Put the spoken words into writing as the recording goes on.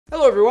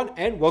Hello everyone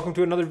and welcome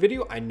to another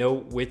video. I know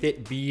with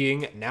it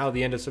being now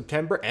the end of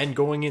September and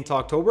going into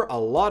October, a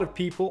lot of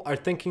people are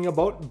thinking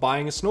about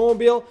buying a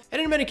snowmobile, and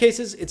in many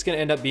cases it's going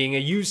to end up being a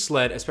used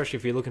sled, especially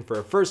if you're looking for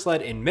a first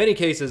sled. In many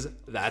cases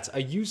that's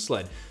a used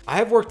sled. I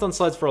have worked on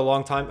sleds for a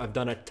long time. I've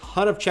done a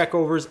ton of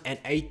checkovers and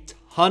a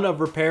ton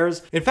of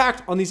repairs. In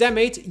fact, on these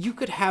M8s, you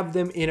could have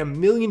them in a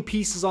million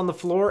pieces on the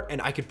floor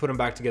and I could put them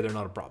back together,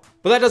 not a problem.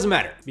 But that doesn't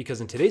matter, because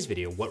in today's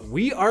video, what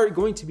we are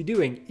going to be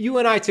doing, you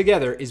and I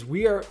together, is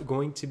we are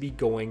going to be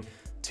going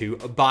to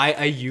buy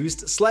a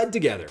used sled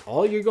together.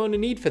 All you're going to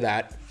need for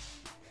that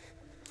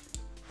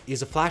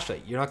is a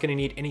flashlight. You're not going to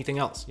need anything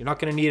else. You're not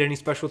going to need any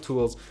special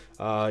tools.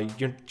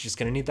 You're just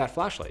going to need that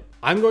flashlight.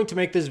 I'm going to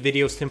make this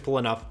video simple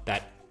enough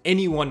that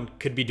anyone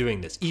could be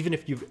doing this, even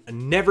if you've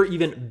never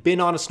even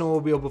been on a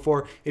snowmobile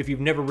before, if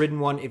you've never ridden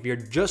one, if you're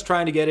just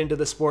trying to get into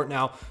the sport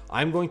now.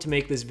 I'm going to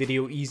make this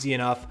video easy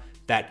enough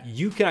that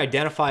you can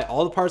identify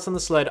all the parts on the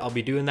sled. I'll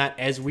be doing that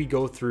as we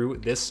go through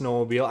this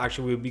snowmobile.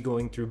 Actually, we'll be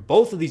going through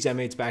both of these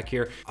M8s back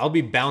here. I'll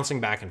be bouncing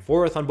back and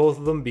forth on both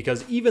of them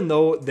because even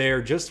though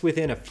they're just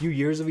within a few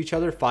years of each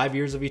other, 5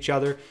 years of each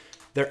other,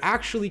 they're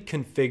actually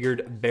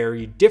configured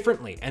very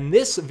differently. And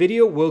this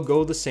video will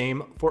go the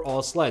same for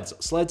all sleds.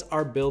 Sleds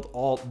are built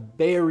all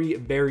very,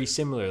 very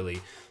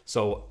similarly.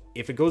 So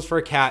if it goes for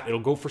a Cat, it'll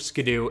go for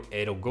Skidoo,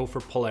 it'll go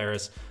for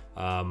Polaris.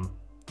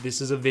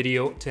 This is a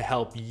video to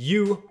help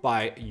you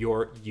buy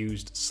your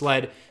used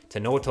sled,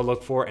 to know what to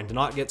look for and to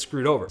not get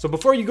screwed over. So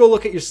before you go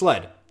look at your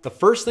sled, the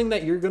first thing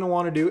that you're going to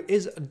want to do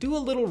is do a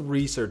little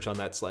research on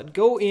that sled.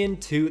 Go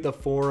into the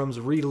forums,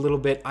 read a little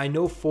bit. I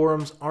know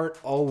forums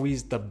aren't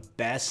always the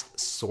best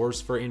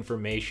source for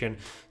information.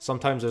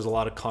 Sometimes there's a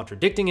lot of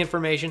contradicting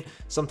information.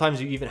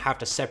 Sometimes you even have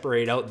to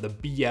separate out the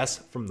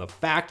BS from the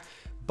fact,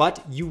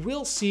 but you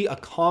will see a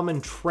common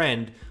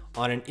trend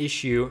on an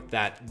issue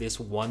that this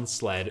one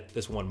sled,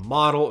 this one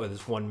model, or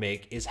this one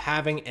make is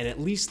having, and at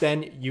least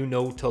then you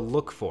know to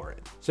look for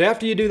it. So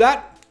after you do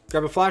that,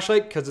 grab a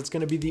flashlight, because it's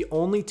going to be the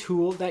only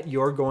tool that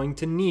you're going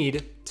to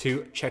need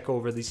to check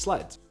over these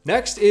sleds.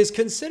 Next is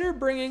consider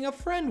bringing a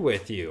friend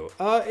with you.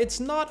 It's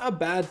not a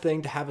bad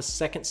thing to have a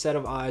second set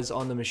of eyes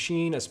on the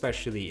machine,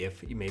 especially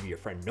if maybe your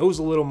friend knows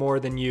a little more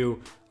than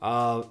you.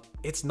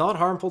 It's not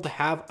harmful to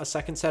have a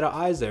second set of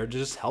eyes there to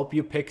just help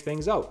you pick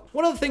things out.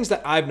 One of the things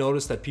that I've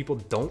noticed that people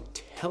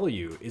don't tell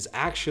you is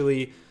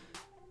actually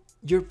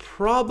you're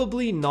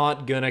probably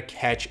not gonna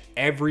catch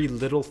every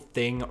little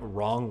thing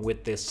wrong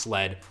with this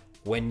sled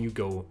when you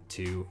go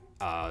to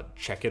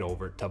check it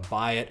over to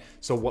buy it.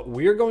 So what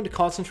we're going to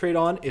concentrate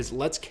on is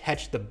let's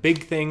catch the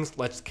big things,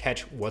 let's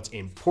catch what's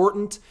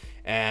important,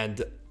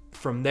 and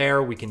from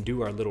there we can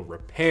do our little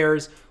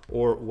repairs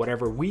or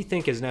whatever we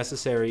think is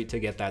necessary to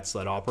get that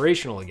sled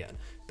operational again.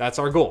 That's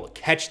our goal.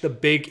 Catch the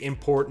big,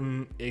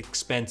 important,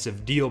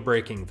 expensive,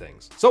 deal-breaking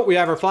things. So we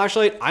have our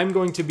flashlight. I'm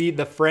going to be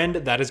the friend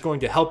that is going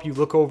to help you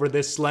look over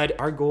this sled.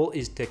 Our goal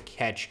is to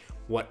catch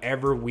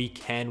whatever we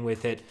can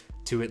with it,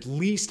 to at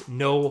least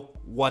know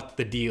what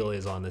the deal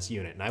is on this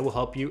unit. And I will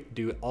help you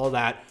do all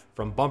that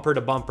from bumper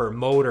to bumper,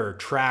 motor,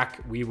 track.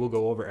 We will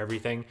go over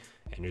everything,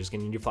 and you're just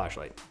gonna need your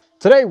flashlight.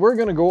 Today, we're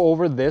gonna go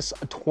over this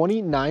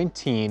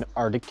 2019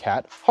 Arctic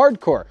Cat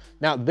Hardcore.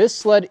 Now, this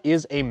sled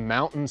is a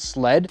mountain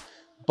sled,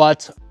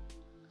 but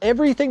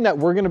everything that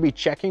we're gonna be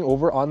checking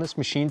over on this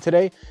machine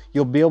today,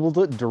 you'll be able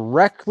to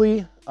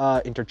directly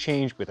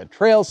interchange with a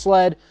trail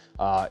sled,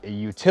 a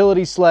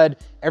utility sled.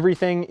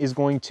 Everything is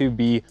going to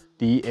be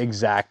the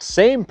exact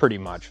same pretty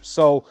much.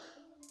 So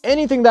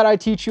anything that I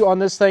teach you on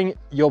this thing,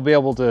 you'll be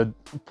able to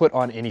put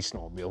on any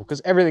snowmobile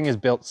because everything is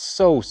built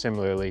so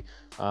similarly.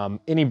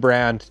 Any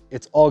brand,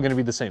 it's all gonna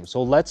be the same.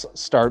 So let's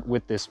start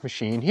with this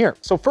machine here.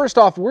 So first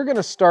off, we're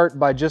gonna start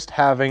by just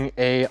having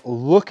a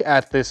look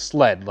at this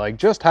sled, like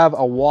just have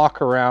a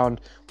walk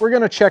around. We're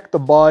gonna check the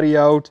body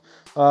out.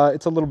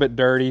 It's a little bit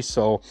dirty,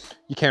 so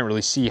you can't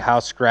really see how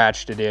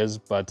scratched it is,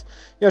 but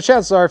you know,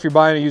 chances are if you're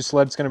buying a used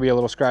sled, it's gonna be a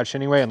little scratched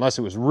anyway, unless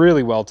it was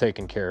really well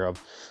taken care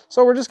of.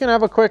 So we're just gonna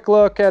have a quick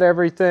look at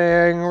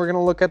everything. We're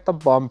gonna look at the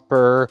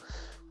bumper.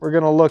 We're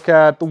gonna look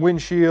at the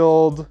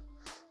windshield,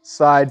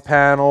 side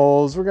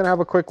panels. We're gonna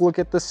have a quick look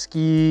at the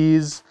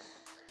skis.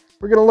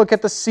 We're gonna look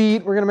at the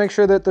seat. We're gonna make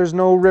sure that there's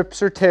no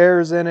rips or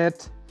tears in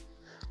it.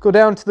 Go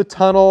down to the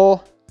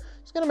tunnel.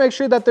 Just gonna make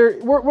sure that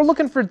we're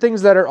looking for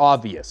things that are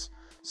obvious.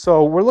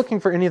 So we're looking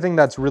for anything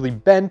that's really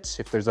bent,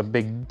 if there's a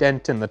big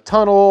dent in the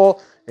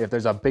tunnel, if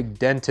there's a big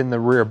dent in the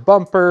rear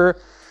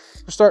bumper.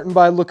 We're starting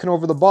by looking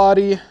over the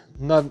body.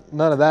 None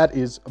of that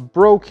is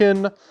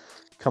broken.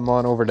 Come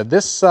on over to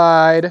this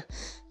side.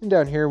 And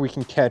down here we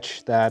can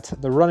catch that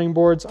the running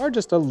boards are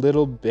just a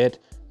little bit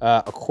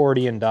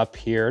accordioned up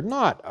here.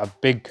 Not a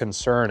big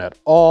concern at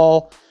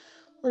all.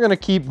 We're gonna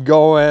keep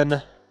going.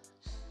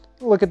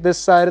 Look at this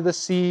side of the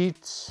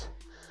seat.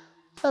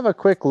 Have a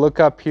quick look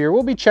up here.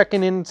 We'll be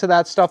checking into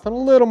that stuff in a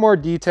little more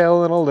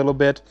detail in a little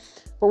bit,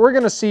 but we're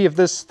gonna see if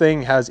this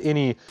thing has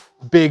any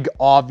big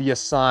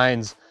obvious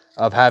signs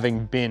of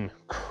having been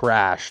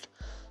crashed.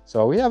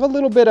 So we have a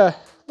little bit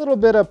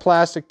of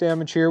plastic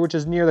damage here, which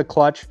is near the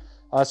clutch.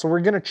 So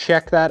we're gonna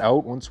check that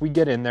out once we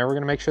get in there. We're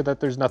gonna make sure that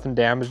there's nothing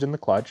damaged in the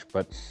clutch,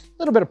 but a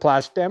little bit of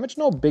plastic damage,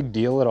 no big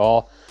deal at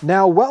all.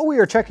 Now, while we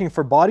are checking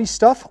for body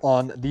stuff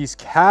on these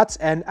cats,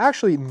 and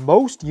actually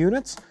most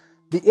units,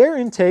 the air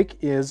intake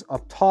is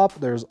up top.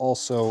 There's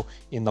also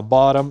in the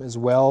bottom as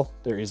well,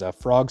 there is a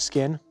frog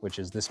skin, which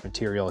is this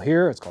material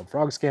here. It's called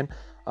frog skin.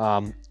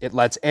 It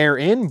lets air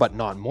in, but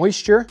not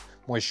moisture.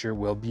 Moisture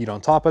will bead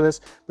on top of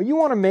this, but you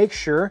wanna make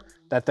sure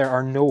that there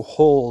are no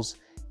holes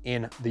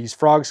in these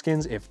frog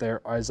skins. If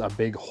there is a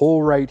big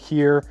hole right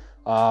here,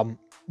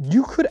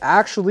 you could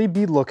actually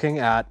be looking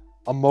at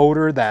a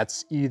motor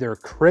that's either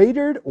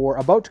cratered or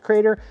about to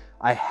crater.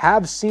 I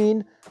have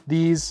seen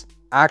these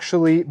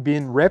actually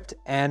being ripped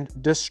and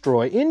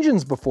destroy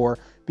engines before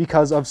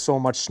because of so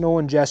much snow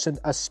ingestion,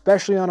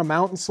 especially on a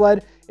mountain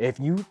sled. If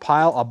you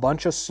pile a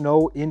bunch of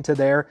snow into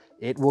there,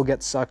 it will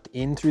get sucked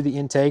in through the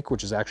intake,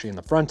 which is actually in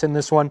the front in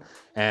this one,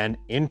 and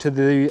into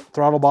the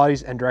throttle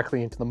bodies and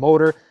directly into the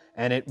motor,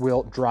 and it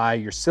will dry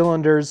your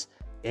cylinders,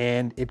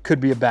 and it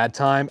could be a bad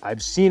time.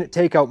 I've seen it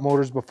take out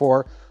motors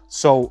before,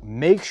 so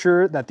make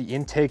sure that the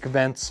intake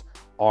vents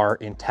are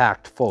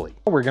intact fully.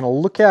 We're gonna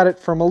look at it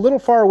from a little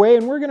far away,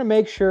 and we're gonna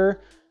make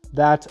sure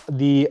that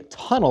the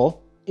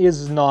tunnel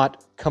is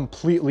not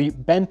completely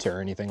bent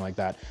or anything like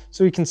that.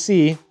 So you can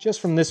see just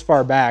from this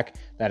far back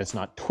that it's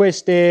not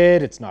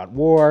twisted, it's not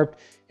warped,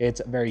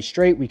 it's very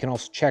straight. We can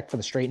also check for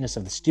the straightness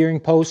of the steering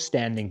post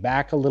standing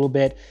back a little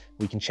bit.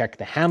 We can check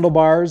the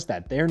handlebars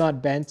that they're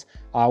not bent.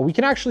 We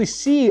can actually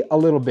see a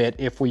little bit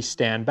if we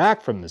stand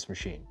back from this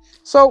machine.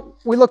 So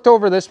we looked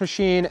over this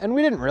machine and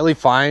we didn't really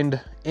find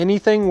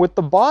anything with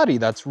the body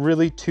that's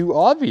really too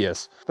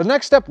obvious. The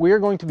next step, we are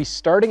going to be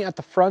starting at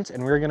the front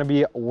and we're gonna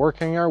be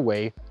working our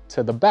way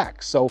to the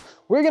back. So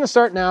we're gonna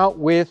start now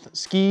with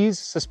skis,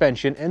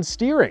 suspension, and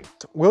steering.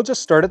 We'll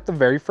just start at the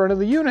very front of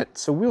the unit.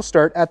 So we'll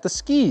start at the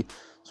ski.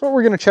 So what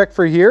we're gonna check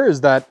for here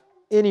is that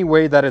any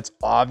way that it's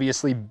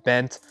obviously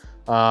bent.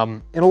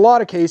 In a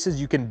lot of cases,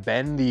 you can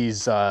bend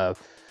these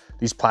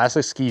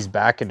plastic skis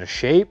back into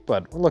shape,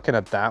 but we're looking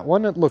at that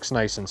one. It looks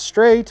nice and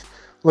straight.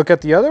 Look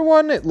at the other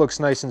one. It looks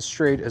nice and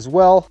straight as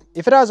well.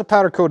 If it has a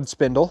powder coated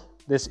spindle,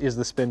 this is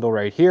the spindle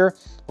right here.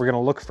 We're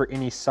gonna look for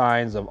any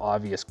signs of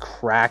obvious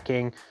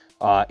cracking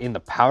in the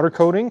powder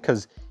coating,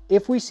 because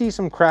if we see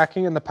some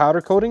cracking in the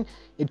powder coating,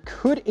 it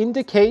could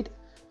indicate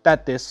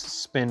that this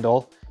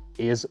spindle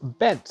is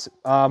bent.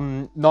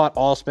 Not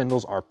all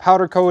spindles are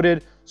powder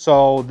coated,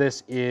 so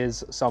this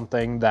is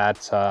something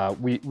that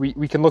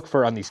we can look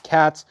for on these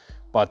cats.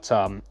 But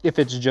if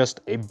it's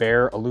just a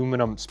bare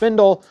aluminum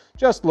spindle,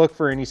 just look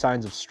for any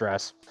signs of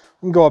stress.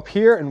 We can go up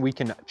here and we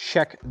can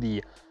check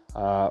the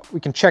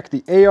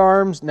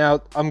A-arms.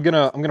 Now I'm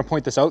gonna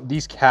point this out.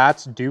 These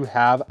cats do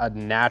have a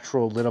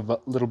natural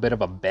little bit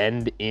of a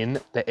bend in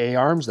the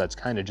A-arms. That's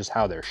kind of just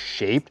how they're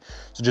shaped.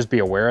 So just be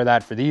aware of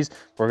that for these.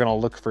 We're gonna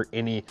look for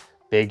any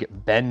big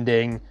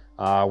bending.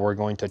 We're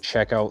going to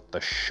check out the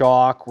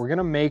shock. We're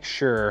gonna make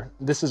sure,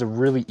 this is a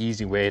really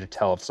easy way to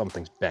tell if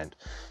something's bent.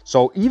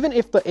 So even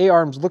if the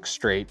A-arms look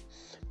straight,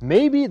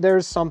 maybe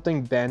there's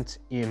something bent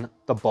in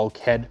the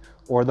bulkhead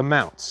or the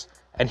mounts.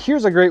 And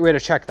here's a great way to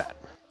check that.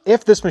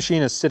 If this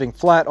machine is sitting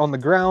flat on the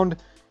ground,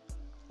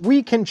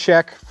 we can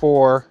check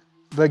for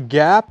the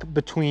gap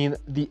between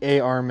the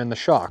A-arm and the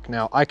shock.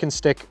 Now I can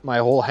stick my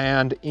whole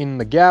hand in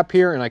the gap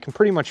here and I can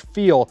pretty much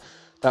feel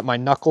that my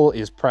knuckle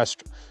is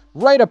pressed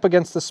right up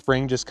against the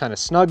spring, just kind of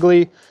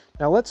snugly.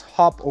 Now let's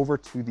hop over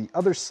to the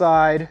other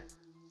side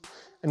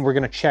and we're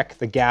gonna check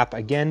the gap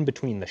again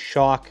between the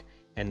shock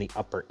and the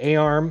upper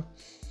A-arm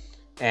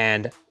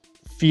and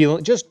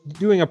just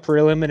doing a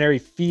preliminary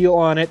feel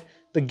on it,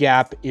 the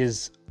gap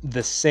is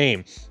the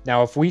same.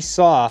 Now, if we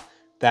saw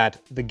that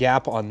the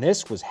gap on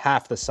this was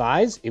half the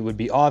size, it would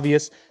be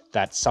obvious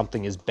that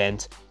something is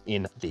bent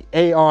in the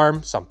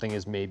A-arm, something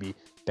is maybe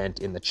bent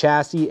in the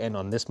chassis, and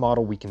on this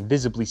model, we can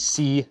visibly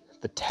see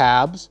the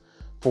tabs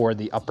for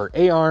the upper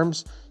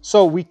A-arms,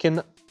 so we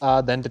can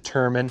then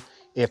determine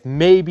if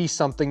maybe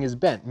something is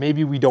bent.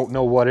 Maybe we don't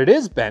know what it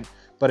is bent,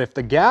 but if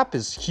the gap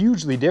is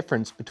hugely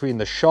different between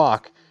the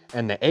shock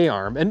and the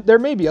A-arm, and there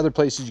may be other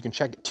places you can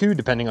check it too,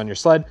 depending on your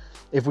sled.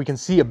 If we can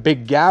see a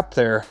big gap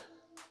there,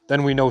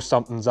 then we know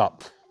something's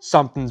up,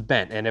 something's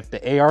bent. And if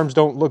the A-arms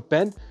don't look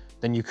bent,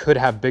 then you could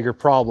have bigger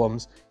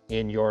problems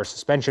in your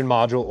suspension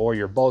module or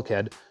your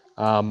bulkhead.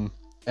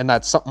 And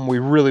that's something we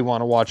really want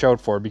to watch out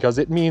for because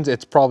it means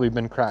it's probably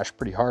been crashed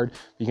pretty hard.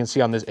 You can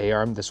see on this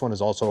A-arm, this one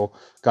has also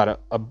got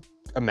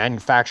a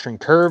manufacturing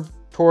curve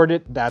toward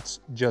it. That's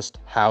just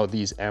how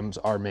these M's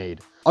are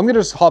made. I'm gonna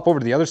just hop over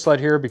to the other sled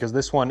here because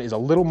this one is a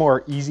little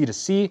more easy to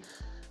see,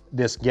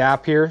 this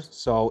gap here.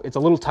 So it's a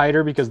little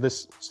tighter because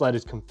this sled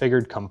is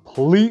configured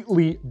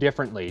completely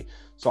differently.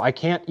 So I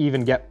can't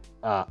even get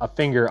a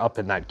finger up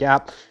in that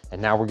gap.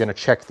 And now we're gonna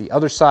check the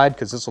other side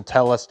because this will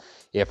tell us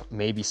if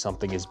maybe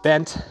something is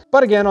bent.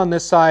 But again, on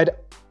this side,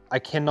 I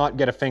cannot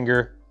get a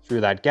finger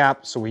through that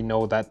gap. So we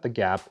know that the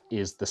gap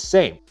is the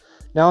same.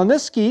 Now on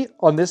this ski,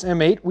 on this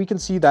M8, we can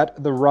see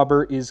that the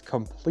rubber is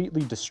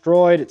completely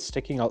destroyed. It's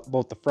sticking out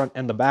both the front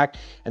and the back,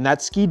 and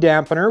that ski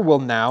dampener will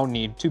now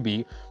need to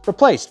be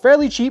replaced.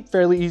 Fairly cheap,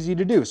 fairly easy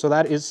to do. So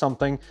that is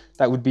something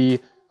that would be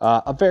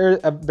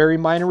a very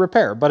minor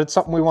repair, but it's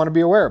something we want to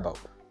be aware about.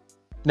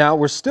 Now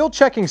we're still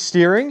checking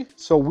steering,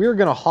 so we're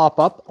gonna hop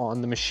up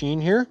on the machine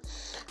here,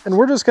 and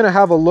we're just gonna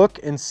have a look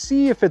and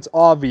see if it's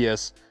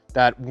obvious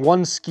that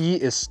one ski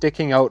is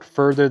sticking out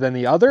further than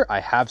the other.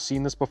 I have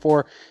seen this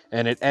before,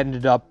 and it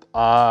ended up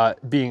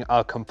being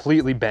a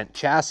completely bent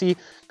chassis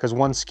because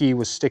one ski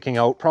was sticking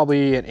out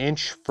probably an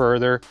inch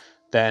further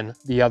than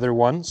the other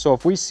one. So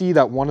if we see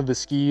that one of the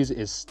skis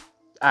is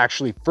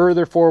actually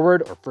further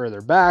forward or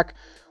further back,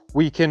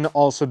 we can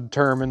also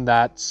determine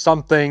that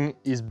something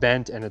is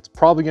bent, and it's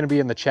probably going to be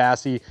in the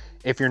chassis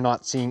if you're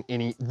not seeing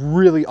any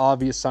really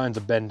obvious signs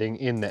of bending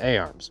in the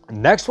A-arms.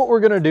 Next, what we're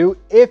going to do,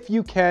 if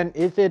you can,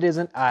 if it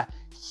isn't a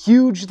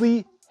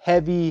hugely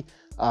heavy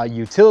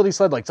utility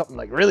sled, like something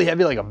like really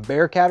heavy, like a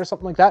Bearcat or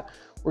something like that,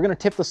 we're going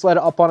to tip the sled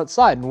up on its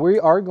side, and we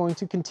are going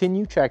to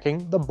continue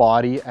checking the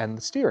body and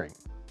the steering.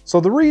 So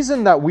the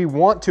reason that we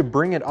want to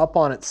bring it up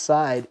on its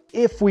side,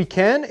 if we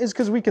can, is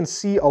because we can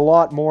see a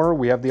lot more.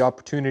 We have the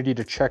opportunity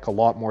to check a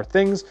lot more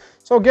things.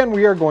 So again,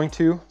 we are going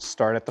to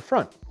start at the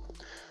front.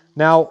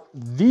 Now,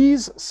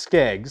 these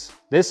skegs,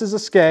 this is a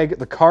skeg,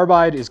 the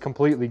carbide is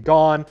completely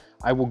gone.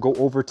 I will go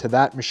over to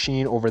that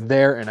machine over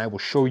there and I will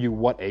show you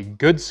what a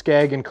good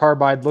skeg and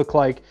carbide look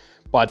like.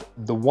 But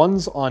the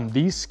ones on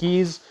these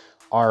skis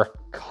are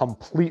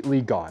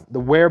completely gone. The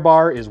wear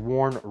bar is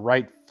worn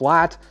right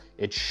flat.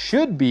 It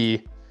should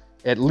be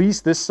at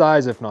least this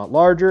size, if not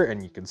larger,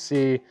 and you can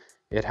see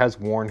it has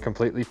worn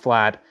completely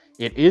flat.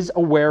 It is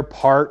a wear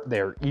part.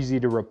 They're easy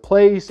to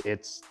replace.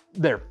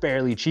 They're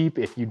fairly cheap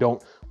if you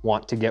don't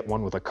want to get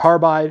one with a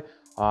carbide,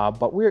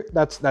 but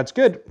that's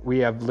good. We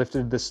have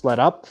lifted this sled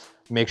up,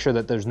 make sure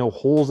that there's no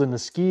holes in the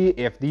ski.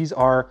 If these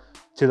are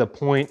to the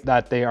point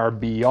that they are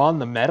beyond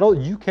the metal,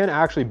 you can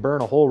actually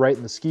burn a hole right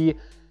in the ski,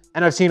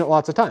 and I've seen it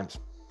lots of times.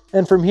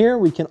 And from here,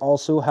 we can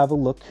also have a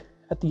look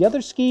at the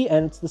other ski,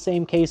 and it's the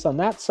same case on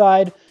that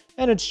side.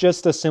 And it's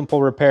just a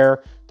simple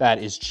repair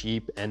that is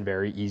cheap and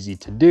very easy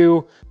to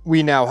do.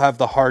 We now have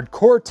the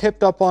hardcore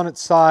tipped up on its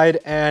side,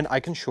 and I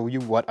can show you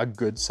what a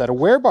good set of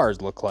wear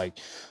bars look like.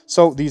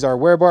 So these are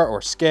wear bar or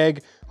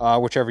skeg,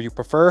 whichever you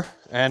prefer.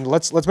 And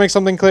let's make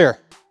something clear.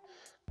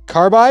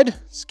 Carbide,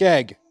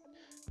 skeg.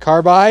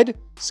 Carbide,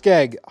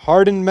 skeg.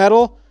 Hardened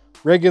metal,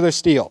 regular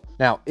steel.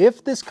 Now,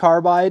 if this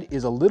carbide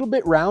is a little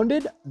bit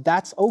rounded,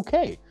 that's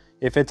okay.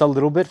 If it's a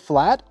little bit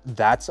flat,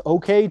 that's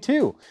okay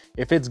too.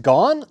 If it's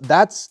gone,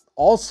 that's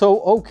also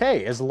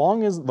okay, as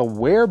long as the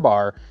wear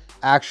bar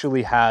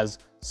actually has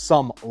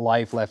some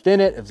life left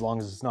in it, as long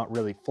as it's not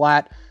really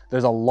flat.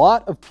 There's a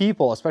lot of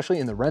people, especially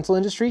in the rental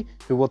industry,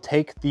 who will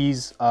take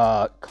these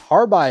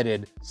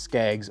carbided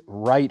skegs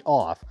right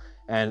off,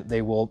 and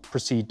they will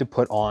proceed to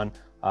put on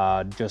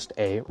just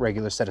a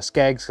regular set of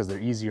skegs because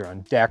they're easier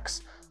on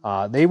decks.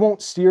 They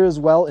won't steer as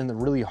well in the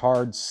really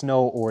hard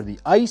snow or the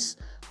ice,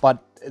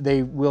 but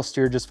they will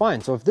steer just fine.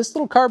 So if this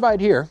little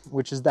carbide here,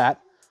 which is that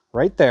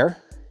right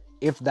there,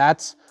 if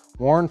that's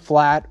worn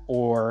flat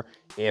or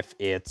if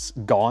it's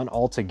gone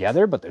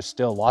altogether, but there's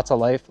still lots of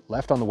life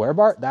left on the wear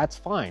bar, that's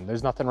fine.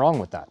 There's nothing wrong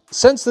with that.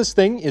 Since this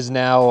thing is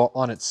now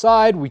on its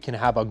side, we can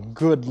have a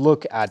good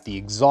look at the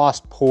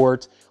exhaust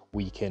port.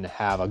 We can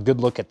have a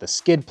good look at the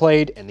skid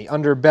plate and the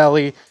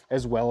underbelly,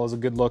 as well as a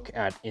good look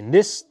at, in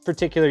this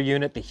particular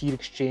unit, the heat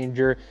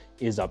exchanger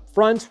is up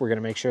front. We're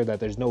gonna make sure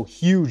that there's no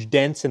huge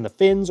dents in the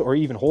fins or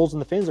even holes in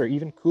the fins or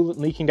even coolant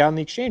leaking down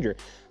the exchanger,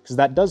 because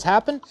that does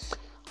happen.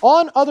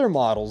 On other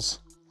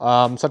models,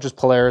 such as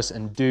Polaris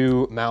and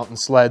Dew mountain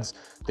sleds,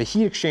 the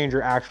heat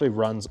exchanger actually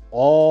runs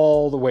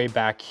all the way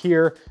back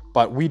here,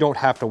 but we don't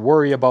have to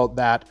worry about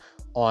that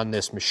on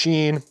this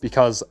machine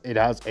because it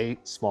has a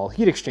small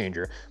heat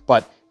exchanger.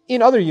 But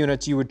in other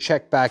units, you would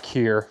check back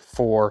here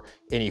for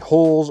any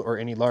holes or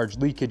any large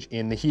leakage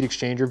in the heat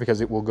exchanger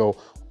because it will go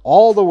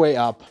all the way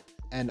up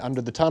and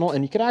under the tunnel.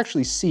 And you can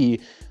actually see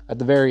at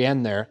the very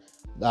end there,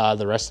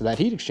 the rest of that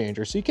heat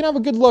exchanger. So you can have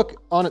a good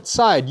look on its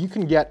side. You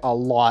can get a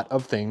lot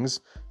of things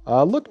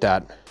looked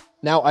at.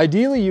 Now,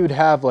 ideally you'd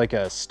have like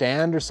a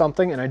stand or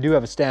something. And I do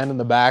have a stand in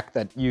the back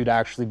that you'd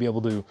actually be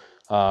able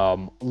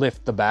to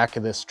lift the back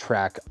of this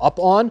track up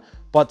on.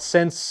 But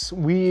since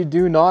we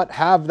do not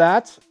have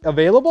that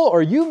available,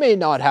 or you may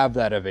not have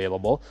that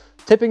available,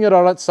 tipping it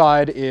on its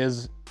side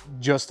is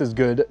just as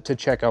good to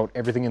check out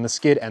everything in the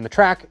skid and the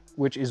track,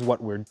 which is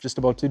what we're just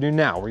about to do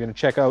now. We're gonna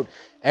check out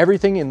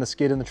everything in the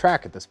skid and the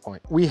track at this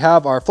point. We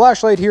have our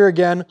flashlight here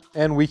again,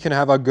 and we can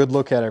have a good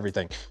look at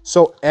everything.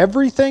 So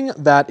everything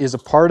that is a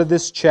part of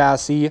this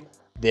chassis,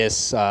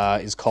 this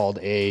is called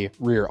a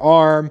rear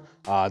arm,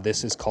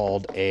 this is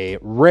called a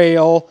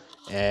rail,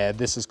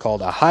 this is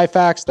called a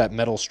Hyfax, that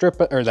metal strip,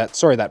 or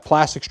that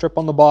plastic strip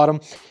on the bottom.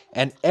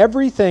 And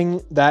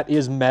everything that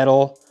is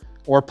metal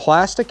or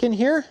plastic in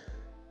here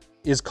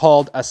is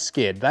called a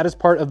skid. That is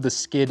part of the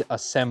skid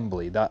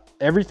assembly.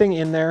 Everything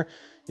in there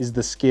is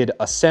the skid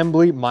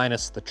assembly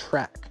minus the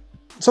track.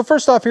 So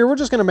first off here, we're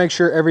just gonna make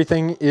sure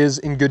everything is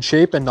in good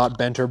shape and not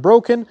bent or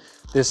broken.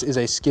 This is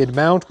a skid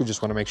mount. We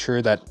just wanna make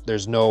sure that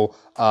there's no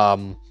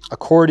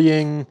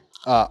accordioning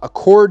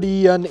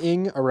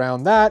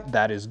around that.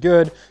 That is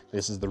good.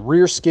 This is the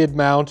rear skid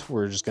mount.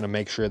 We're just gonna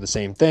make sure the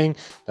same thing,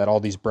 that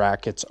all these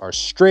brackets are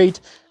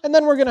straight. And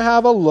then we're gonna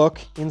have a look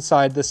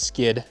inside the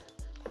skid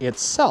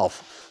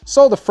itself.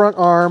 So the front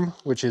arm,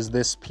 which is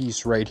this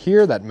piece right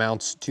here that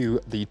mounts to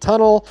the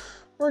tunnel,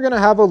 we're gonna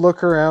have a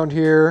look around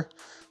here.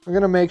 We're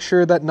gonna make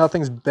sure that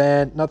nothing's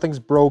bent, nothing's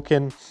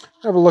broken.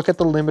 Have a look at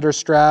the limiter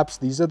straps.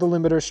 These are the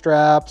limiter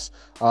straps.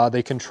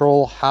 They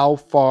control how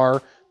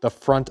far the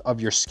front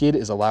of your skid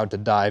is allowed to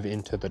dive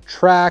into the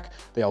track.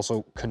 They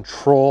also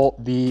control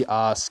the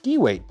ski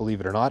weight,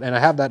 believe it or not. And I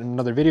have that in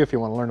another video if you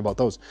want to learn about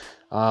those.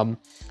 So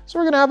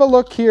we're gonna have a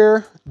look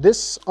here.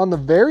 This on the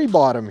very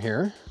bottom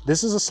here,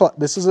 this is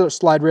a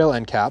slide rail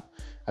end cap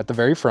at the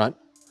very front.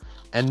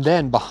 And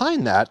then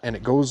behind that, and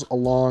it goes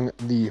along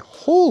the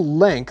whole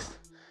length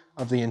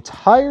of the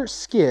entire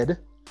skid,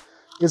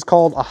 is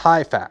called a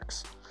high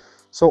fax.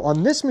 So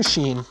on this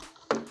machine,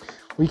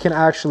 we can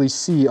actually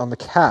see on the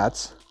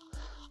cats,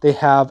 they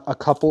have a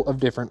couple of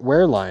different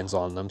wear lines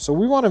on them. So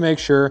we want to make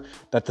sure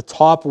that the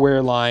top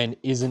wear line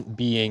isn't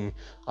being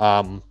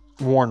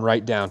worn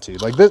right down to.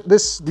 Like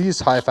these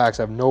high fax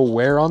have no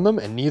wear on them,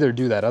 and neither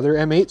do that other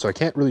M8. So I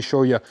can't really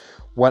show you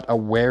what a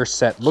wear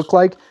set look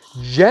like.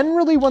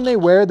 Generally, when they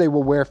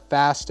will wear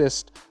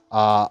fastest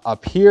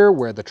up here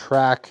where the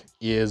track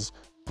is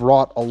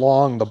brought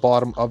along the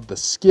bottom of the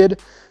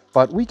skid.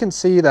 But we can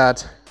see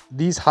that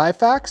these high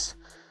fax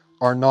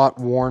are not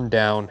worn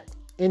down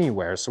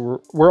anywhere.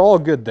 So we're all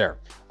good there.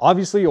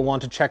 Obviously, you'll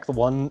want to check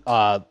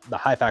the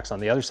high fax on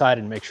the other side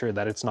and make sure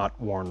that it's not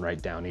worn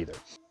right down either.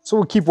 So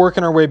we'll keep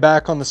working our way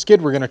back on the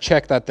skid. We're gonna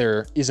check that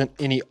there isn't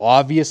any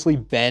obviously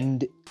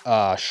bend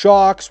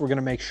shocks. We're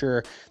gonna make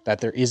sure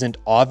that there isn't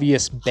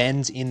obvious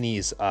bends in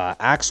these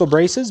axle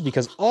braces,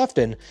 because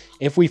often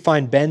if we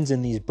find bends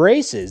in these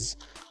braces,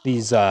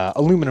 these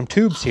aluminum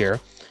tubes here,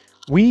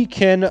 we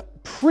can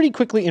pretty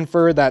quickly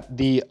infer that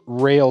the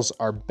rails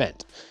are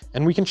bent.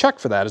 And we can check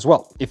for that as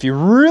well. If you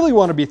really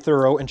want to be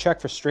thorough and check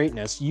for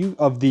straightness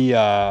of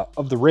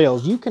the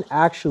rails, you can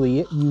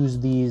actually use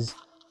these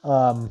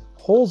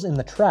holes in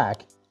the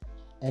track,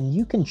 and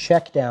you can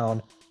check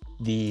down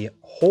the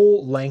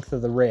whole length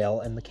of the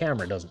rail, and the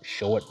camera doesn't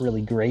show it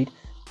really great,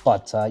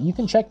 but you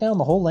can check down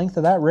the whole length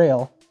of that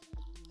rail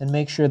and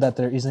make sure that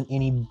there isn't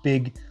any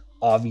big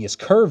obvious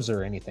curves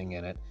or anything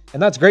in it.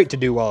 And that's great to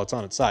do while it's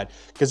on its side,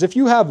 because if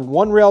you have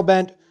one rail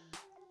bent,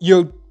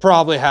 you'll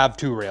probably have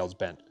two rails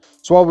bent.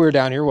 So while we were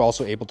down here, we're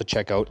also able to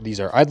check out, these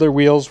are idler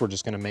wheels. We're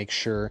just gonna make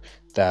sure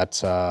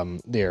that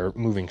they're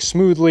moving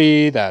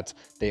smoothly, that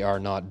they are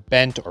not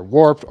bent or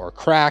warped or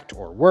cracked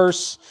or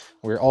worse.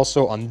 We're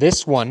also on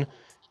this one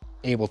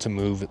able to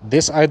move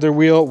this idler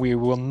wheel. We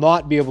will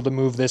not be able to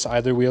move this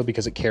idler wheel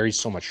because it carries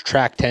so much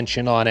track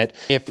tension on it.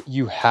 If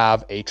you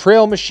have a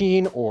trail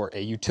machine or a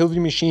utility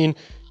machine,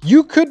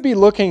 you could be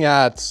looking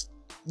at,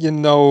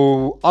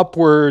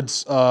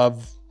 upwards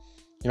of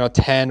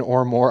 10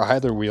 or more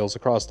idler wheels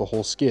across the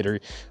whole skid. Or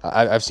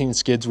I've seen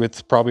skids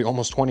with probably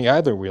almost 20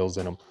 idler wheels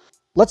in them.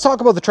 Let's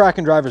talk about the track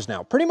and drivers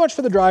now. Pretty much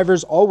for the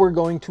drivers, all we're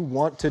going to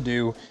want to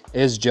do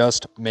is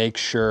just make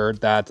sure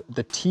that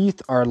the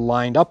teeth are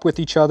lined up with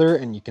each other.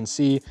 And you can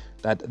see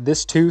that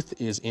this tooth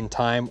is in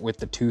time with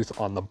the tooth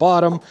on the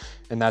bottom.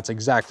 And that's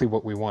exactly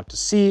what we want to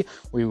see.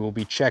 We will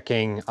be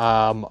checking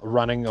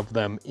running of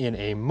them in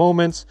a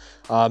moment.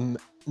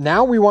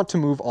 Now we want to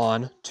move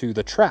on to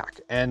the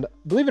track. And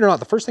believe it or not,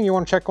 the first thing you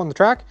want to check on the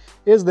track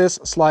is this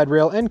slide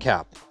rail end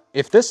cap.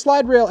 If this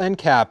slide rail end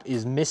cap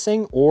is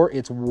missing or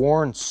it's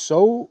worn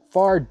so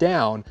far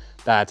down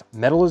that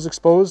metal is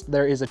exposed,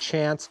 there is a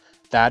chance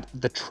that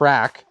the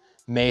track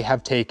may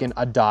have taken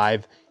a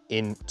dive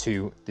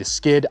into the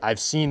skid. I've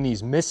seen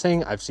these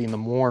missing. I've seen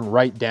them worn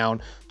right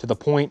down to the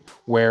point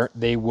where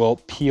they will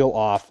peel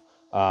off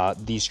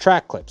these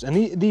track clips.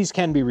 And these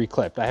can be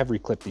reclipped. I have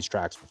reclipped these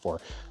tracks before.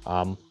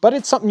 But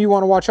it's something you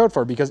want to watch out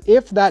for, because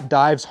if that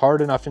dives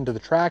hard enough into the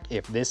track,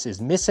 if this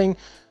is missing,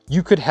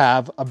 you could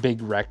have a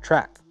big wrecked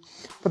track.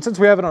 But since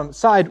we have it on the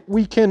side,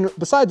 we can,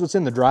 besides what's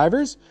in the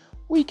drivers,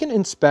 we can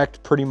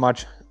inspect pretty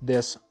much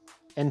this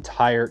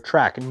entire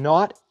track.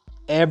 Not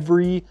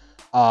every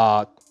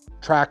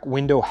track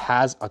window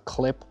has a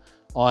clip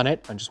on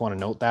it. I just want to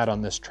note that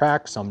on this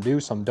track, some do,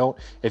 some don't.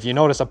 If you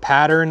notice a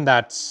pattern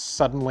that's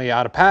suddenly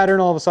out of pattern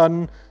all of a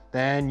sudden,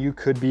 then you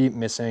could be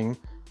missing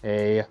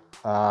a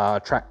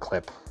track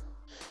clip.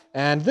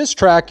 And this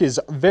track is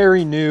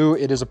very new.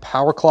 It is a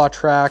power claw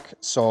track,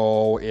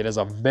 so it is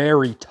a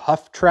very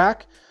tough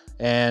track.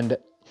 And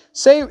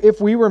say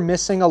if we were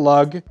missing a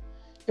lug,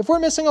 if we're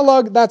missing a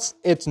lug,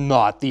 it's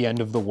not the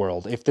end of the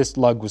world. If this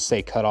lug was,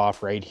 say, cut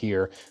off right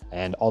here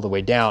and all the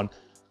way down,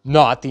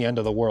 not the end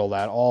of the world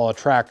at all. A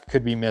track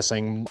could be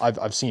missing.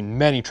 I've seen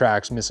many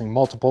tracks missing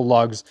multiple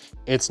lugs.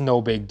 It's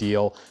no big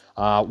deal.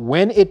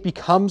 When it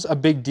becomes a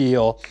big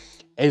deal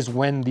is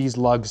when these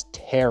lugs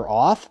tear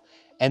off,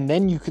 and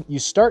then you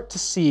start to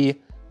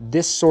see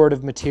this sort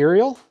of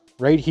material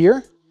right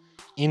here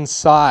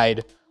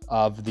inside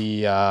of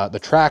the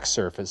track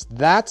surface.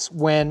 That's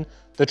when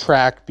the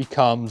track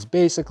becomes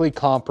basically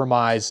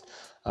compromised.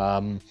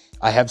 I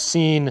have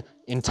seen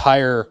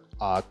entire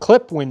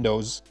clip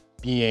windows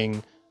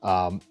being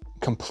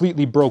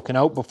completely broken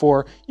out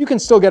before. You can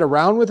still get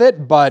around with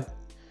it, but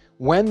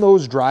when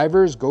those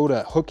drivers go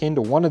to hook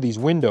into one of these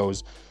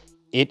windows,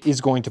 it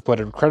is going to put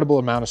an incredible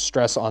amount of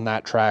stress on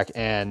that track,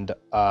 and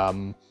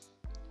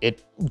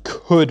it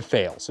could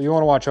fail. So you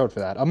want to watch out for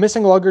that. A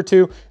missing lug or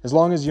two, as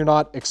long as you're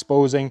not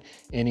exposing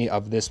any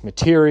of this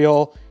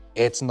material,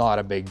 it's not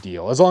a big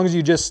deal. As long as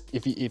you just,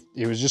 if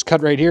it was just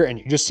cut right here and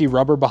you just see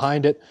rubber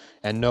behind it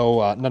and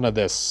no, none of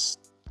this,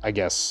 I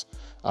guess,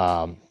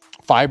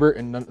 fiber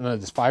and none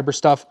of this fiber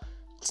stuff,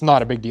 it's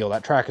not a big deal.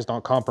 That track is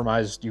not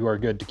compromised. You are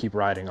good to keep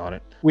riding on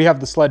it. We have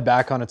the sled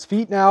back on its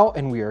feet now,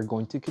 and we are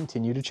going to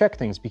continue to check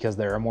things because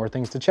there are more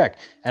things to check.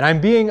 And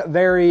I'm being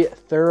very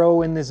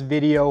thorough in this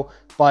video,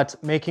 but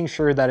making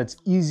sure that it's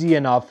easy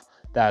enough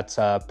that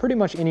pretty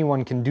much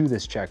anyone can do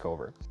this check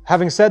over.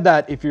 Having said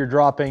that, if you're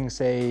dropping,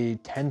 say,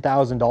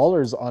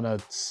 $10,000 on a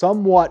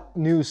somewhat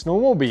new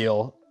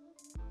snowmobile,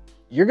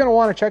 you're gonna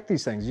wanna check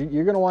these things.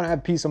 You're gonna wanna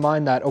have peace of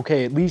mind that,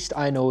 okay, at least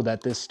I know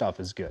that this stuff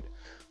is good.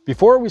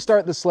 Before we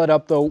start the sled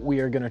up though, we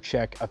are gonna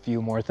check a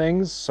few more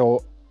things.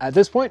 So at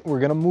this point,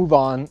 we're gonna move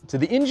on to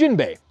the engine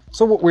bay.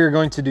 So what we're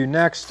going to do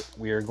next,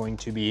 we are going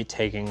to be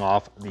taking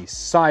off the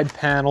side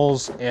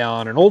panels.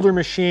 On an older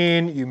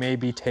machine, you may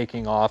be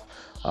taking off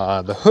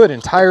the hood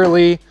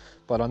entirely,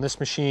 but on this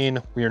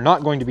machine, we are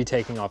not going to be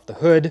taking off the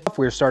hood.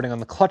 We're starting on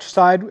the clutch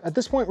side. At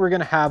this point, we're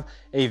gonna have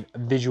a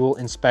visual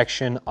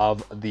inspection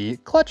of the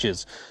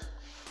clutches.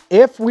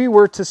 If we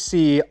were to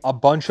see a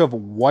bunch of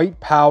white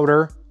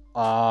powder,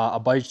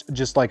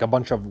 just like a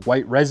bunch of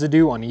white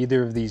residue on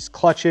either of these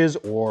clutches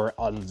or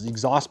on the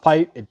exhaust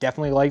pipe, it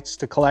definitely likes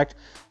to collect.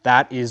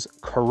 That is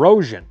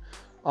corrosion.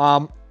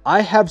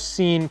 I have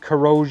seen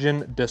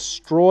corrosion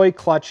destroy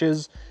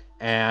clutches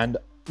and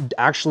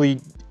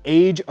actually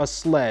age a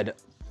sled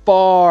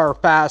far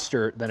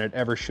faster than it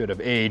ever should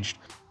have aged.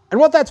 And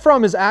what that's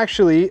from is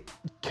actually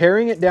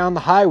carrying it down the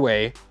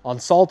highway on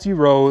salty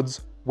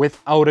roads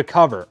without a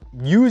cover.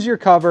 Use your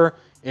cover.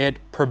 It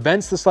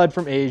prevents the sled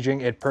from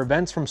aging. It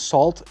prevents from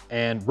salt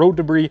and road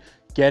debris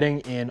getting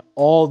in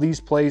all these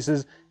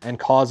places and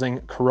causing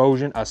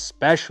corrosion,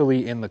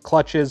 especially in the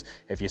clutches.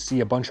 If you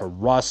see a bunch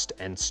of rust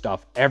and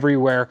stuff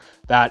everywhere,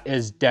 that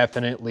is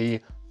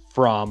definitely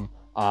from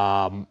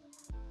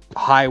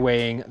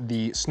highwaying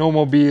the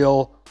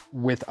snowmobile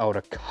without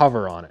a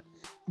cover on it.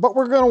 But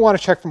we're gonna wanna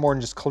check for more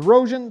than just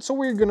corrosion. So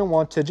we're gonna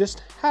want to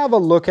just have a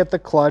look at the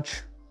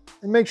clutch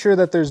and make sure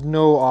that there's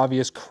no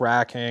obvious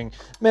cracking.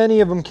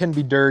 Many of them can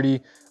be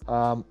dirty.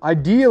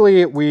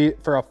 Ideally,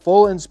 for a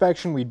full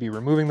inspection, we'd be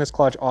removing this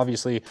clutch.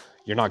 Obviously,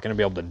 you're not gonna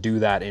be able to do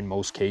that in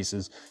most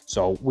cases.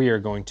 So we are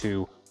going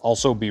to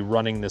also be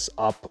running this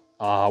up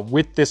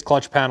with this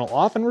clutch panel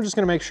off, and we're just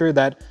gonna make sure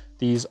that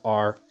these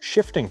are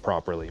shifting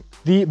properly.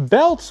 The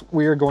belt,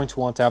 we are going to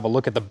want to have a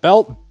look at the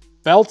belt.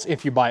 Belts,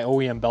 if you buy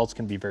OEM belts,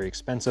 can be very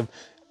expensive.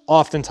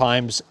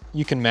 Oftentimes,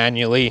 you can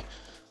manually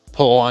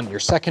pull on your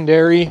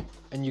secondary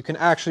and you can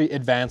actually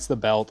advance the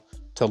belt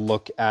to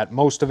look at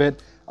most of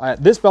it.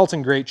 This belt's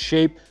in great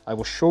shape. I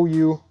will show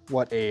you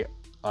what a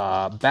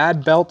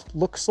bad belt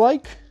looks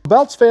like.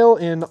 Belts fail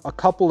in a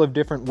couple of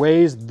different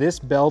ways. This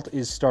belt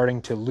is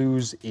starting to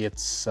lose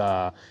its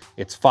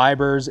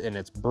fibers and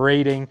its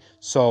braiding.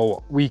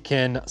 So we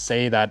can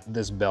say that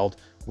this belt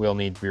will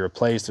need to be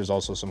replaced. There's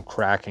also some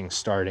cracking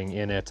starting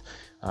in it.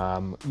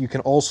 You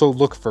can also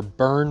look for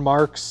burn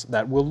marks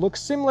that will look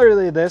similar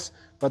to this,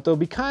 but there'll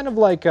be kind of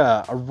like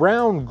a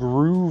round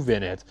groove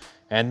in it,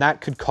 and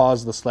that could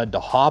cause the sled to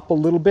hop a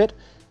little bit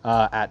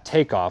at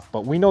takeoff.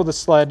 But we know the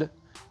sled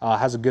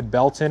has a good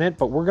belt in it,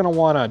 but we're gonna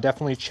wanna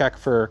definitely check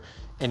for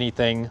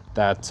anything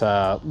that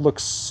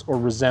looks or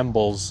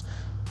resembles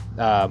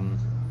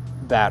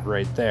that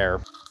right there.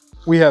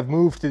 We have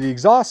moved to the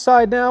exhaust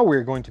side now.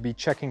 We're going to be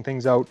checking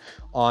things out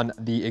on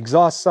the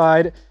exhaust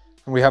side.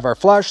 And we have our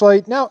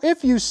flashlight. Now,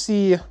 if you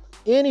see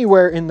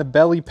anywhere in the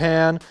belly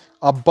pan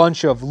a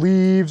bunch of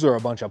leaves or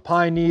a bunch of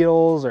pine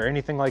needles or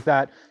anything like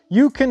that,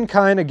 you can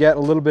kind of get a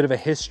little bit of a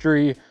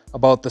history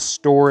about the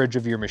storage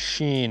of your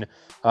machine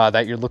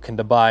that you're looking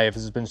to buy. If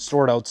it's been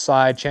stored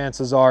outside,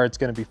 chances are it's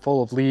going to be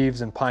full of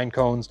leaves and pine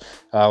cones.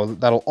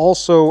 That'll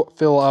also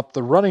fill up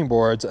the running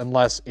boards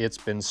unless it's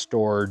been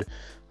stored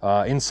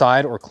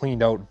inside or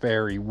cleaned out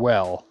very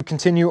well. To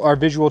continue our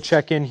visual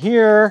check-in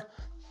here,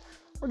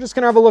 we're just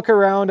gonna have a look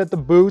around at the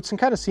boots and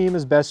kind of see them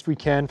as best we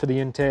can for the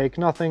intake.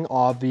 Nothing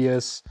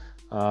obvious,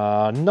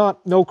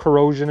 no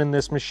corrosion in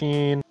this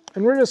machine.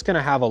 And we're just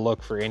gonna have a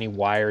look for any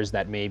wires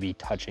that may be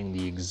touching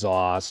the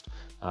exhaust,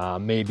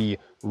 maybe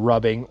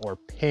rubbing or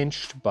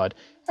pinched, but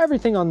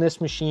everything on this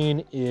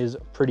machine is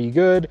pretty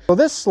good. So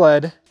this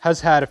sled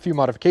has had a few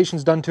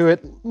modifications done to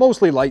it,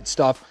 mostly light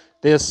stuff.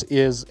 This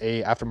is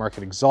a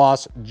aftermarket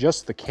exhaust,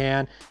 just the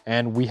can,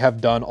 and we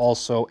have done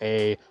also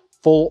a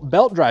full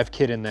belt drive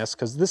kit in this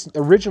because this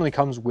originally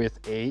comes with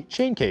a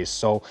chain case.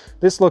 So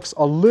this looks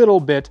a little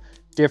bit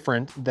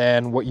different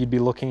than what you'd be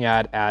looking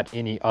at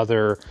any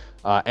other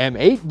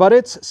M8, but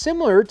it's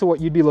similar to what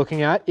you'd be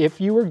looking at if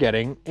you were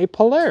getting a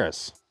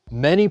Polaris.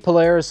 Many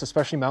Polaris,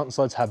 especially mountain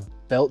sleds, have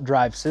belt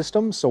drive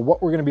systems. So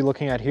what we're gonna be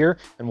looking at here,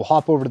 and we'll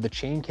hop over to the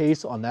chain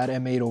case on that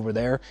M8 over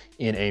there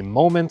in a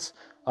moment,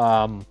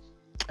 and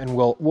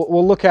we'll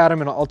look at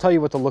them and I'll tell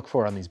you what to look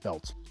for on these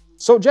belts.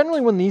 So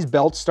generally when these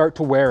belts start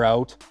to wear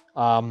out,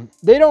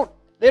 they don't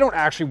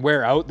actually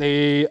wear out,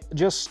 they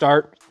just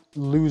start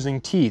losing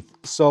teeth.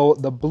 So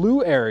the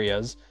blue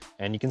areas,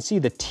 and you can see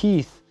the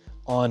teeth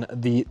on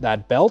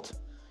that belt,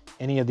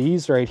 any of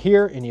these right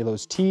here, any of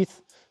those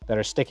teeth that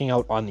are sticking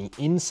out on the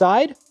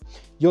inside,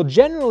 you'll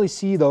generally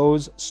see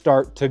those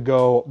start to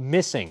go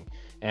missing.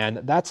 And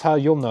that's how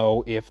you'll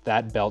know if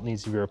that belt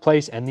needs to be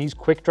replaced. And these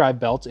quick drive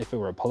belts, if it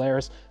were a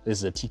Polaris, this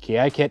is a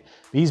TKI kit,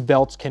 these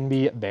belts can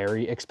be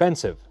very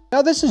expensive.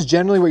 Now this is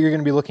generally what you're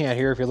gonna be looking at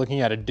here if you're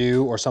looking at a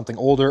Do or something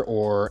older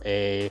or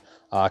a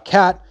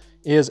Cat,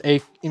 is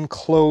a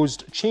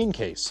enclosed chain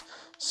case.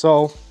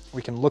 So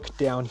we can look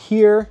down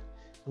here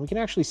and we can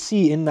actually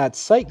see in that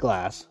sight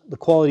glass the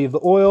quality of the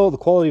oil. The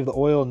quality of the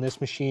oil in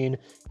this machine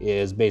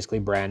is basically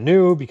brand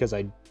new because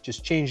I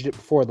just changed it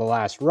before the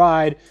last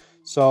ride.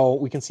 So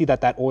we can see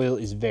that that oil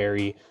is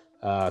very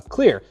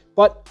clear.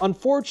 But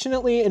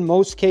unfortunately, in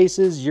most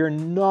cases, you're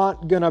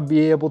not gonna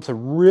be able to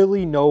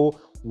really know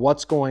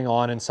what's going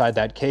on inside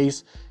that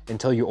case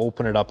until you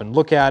open it up and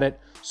look at it.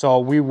 So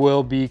we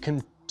will be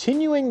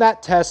continuing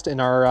that test in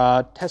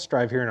our test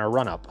drive here in our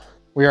run-up.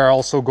 We are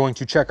also going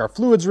to check our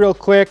fluids real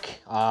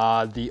quick.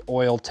 The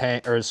oil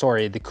tank, or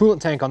sorry, the coolant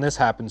tank on this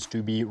happens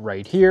to be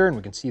right here, and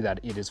we can see that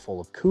it is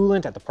full of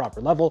coolant at the proper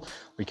level.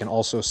 We can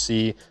also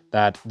see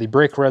that the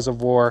brake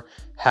reservoir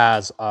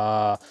has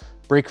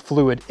brake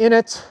fluid in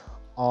it.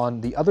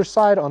 On the other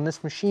side on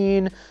this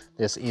machine,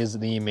 this is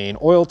the main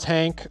oil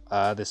tank.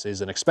 This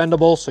is an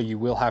expendable, so you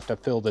will have to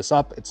fill this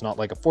up. It's not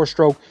like a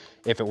 4-stroke.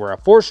 If it were a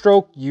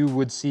 4-stroke, you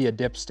would see a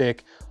dipstick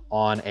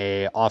on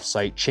a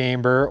offsite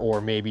chamber or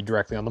maybe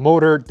directly on the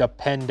motor,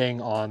 depending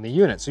on the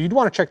unit. So you'd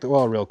want to check the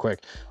oil real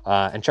quick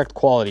and check the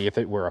quality if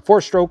it were a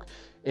 4-stroke.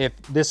 If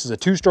this is a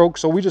 2-stroke,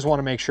 so we just want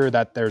to make sure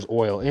that there's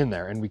oil in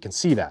there, and we can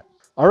see that.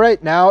 All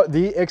right, now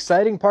the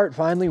exciting part,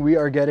 finally, we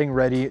are getting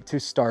ready to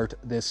start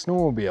this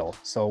snowmobile.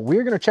 So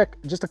we're gonna check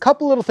just a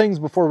couple little things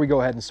before we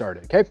go ahead and start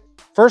it, okay?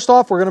 First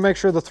off, we're gonna make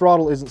sure the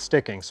throttle isn't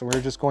sticking. So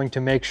we're just going to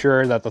make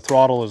sure that the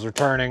throttle is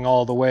returning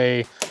all the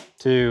way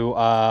to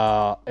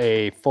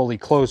a fully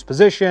closed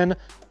position.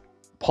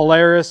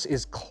 Polaris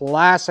is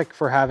classic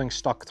for having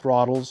stuck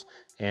throttles,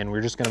 and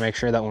we're just gonna make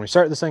sure that when we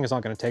start this thing, it's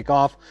not gonna take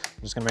off.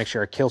 I'm just gonna make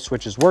sure our kill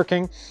switch is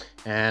working,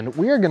 and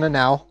we are gonna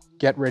now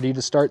get ready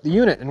to start the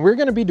unit, and we're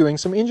gonna be doing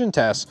some engine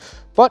tests.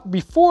 But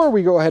before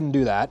we go ahead and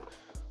do that,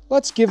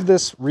 let's give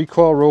this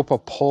recoil rope a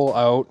pull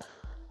out,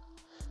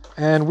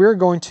 and we're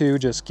going to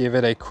just give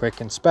it a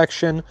quick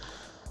inspection.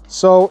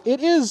 So it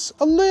is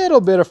a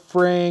little bit of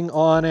fraying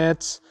on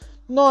it,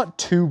 not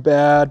too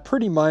bad,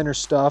 pretty minor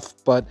stuff,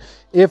 but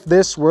if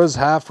this was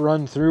half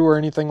run through or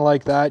anything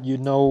like that,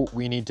 you'd know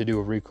we need to do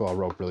a recoil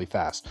rope really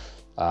fast.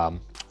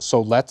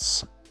 So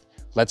let's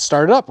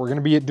start it up. We're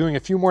gonna be doing a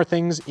few more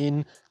things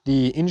in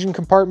the engine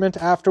compartment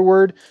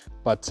afterward,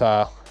 but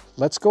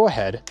let's go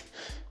ahead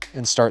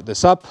and start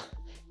this up.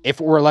 If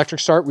it were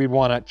electric start, we'd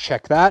wanna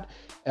check that.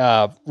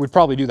 We'd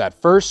probably do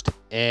that first,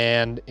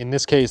 and in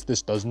this case,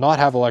 this does not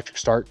have electric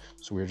start,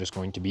 so we're just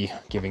going to be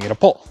giving it a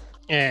pull.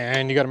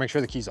 And you gotta make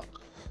sure the key's on.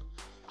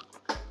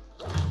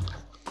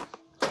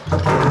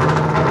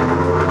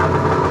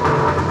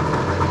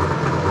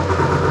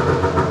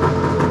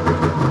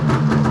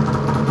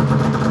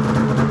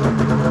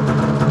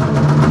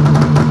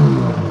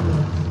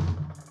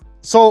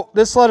 So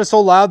this sled is so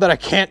loud that I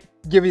can't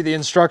give you the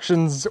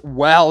instructions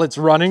while it's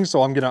running.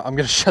 So I'm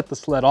gonna shut the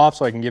sled off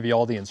so I can give you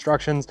all the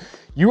instructions.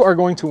 You are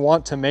going to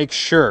want to make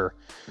sure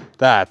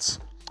that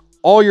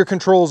all your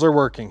controls are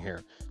working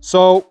here.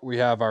 So we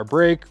have our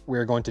brake.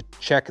 We're going to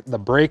check the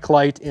brake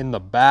light in the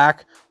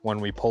back. When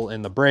we pull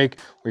in the brake,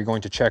 we're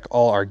going to check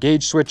all our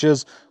gauge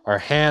switches, our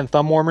hand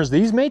thumb warmers.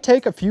 These may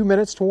take a few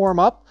minutes to warm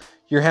up,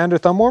 your hand or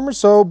thumb warmers,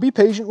 so be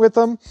patient with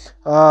them.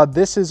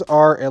 This is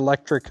our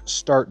electric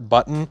start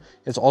button.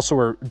 It's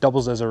also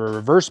doubles as a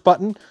reverse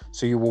button,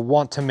 so you will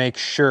want to make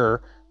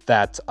sure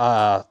that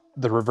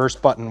the reverse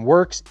button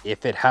works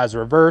if it has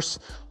reverse.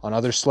 On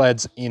other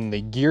sleds in the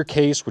gear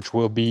case, which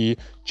will be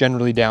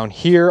generally down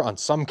here, on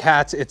some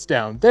cats it's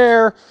down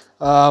there,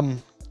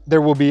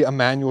 there will be a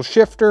manual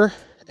shifter,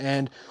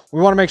 and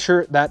we want to make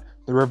sure that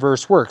the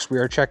reverse works. We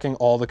are checking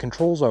all the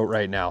controls out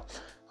right now.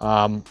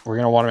 We're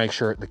going to want to make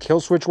sure the kill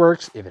switch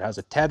works. If it has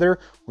a tether,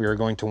 we are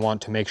going to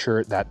want to make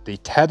sure that the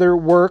tether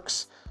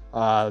works.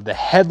 The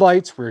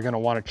headlights, we're going to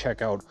want to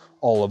check out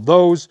all of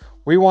those.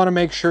 We want to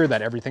make sure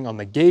that everything on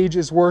the gauge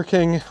is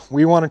working.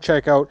 We want to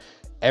check out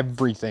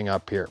everything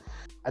up here.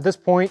 At this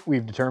point,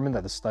 we've determined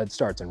that the sled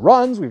starts and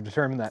runs. We've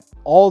determined that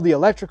all the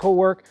electrical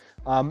work.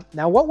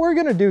 Now what we're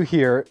going to do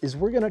here is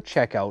we're going to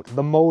check out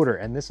the motor,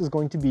 and this is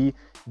going to be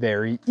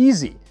very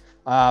easy.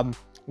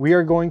 we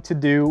are going to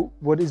do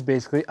what is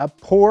basically a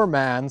poor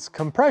man's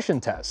compression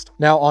test.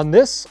 Now on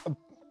this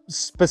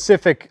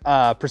specific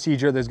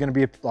procedure, there's going to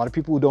be a lot of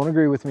people who don't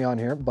agree with me on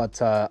here,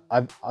 but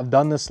I've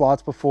done this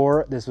lots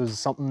before. This was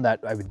something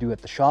that I would do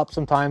at the shop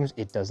sometimes.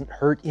 It doesn't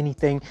hurt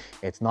anything.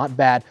 It's not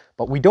bad,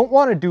 but we don't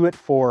want to do it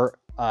for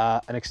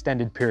an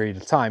extended period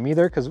of time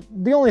either, because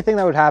the only thing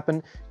that would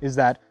happen is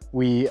that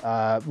we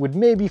would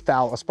maybe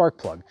foul a spark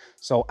plug.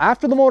 So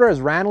after the motor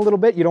has ran a little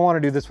bit, you don't want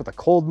to do this with a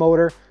cold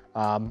motor.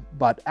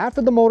 But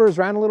after the motor has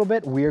ran a little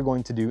bit, we are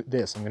going to do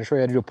this. I'm going to show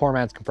you how to do a poor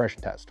man's compression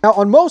test. Now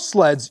on most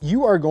sleds,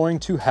 you are going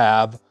to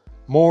have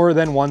more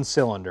than one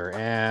cylinder,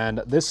 and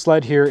this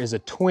sled here is a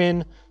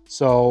twin,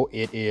 so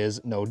it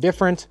is no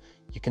different.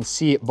 You can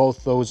see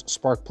both those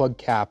spark plug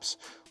caps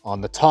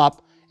on the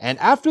top, and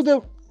after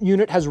the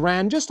unit has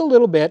ran just a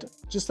little bit,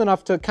 just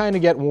enough to kind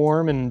of get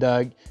warm and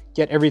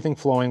get everything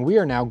flowing, we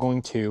are now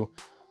going to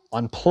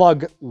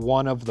unplug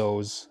one of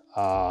those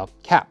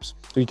caps.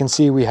 So you can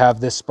see we have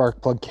this spark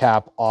plug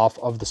cap off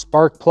of the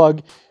spark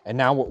plug. And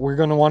now what we're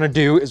going to want to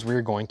do is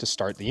we're going to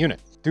start the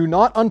unit. Do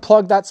not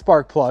unplug that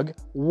spark plug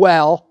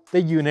while the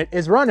unit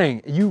is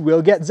running. You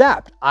will get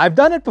zapped. I've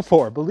done it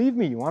before. Believe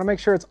me, you want to make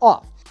sure it's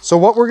off. So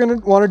what we're going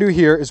to want to do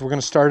here is we're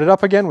going to start it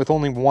up again with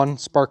only one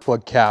spark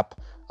plug cap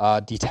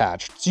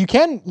detached. So you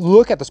can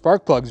look at the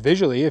spark plugs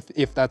visually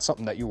if that's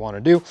something that you want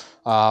to do.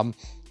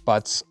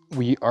 But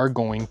we are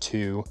going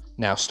to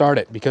now start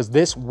it because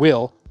this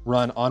will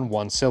run on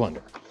one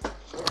cylinder.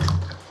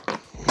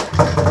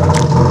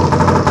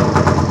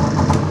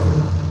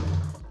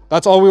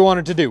 That's all we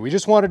wanted to do. We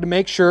just wanted to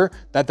make sure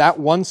that that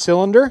one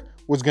cylinder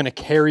was going to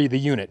carry the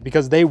unit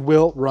because they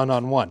will run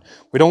on one.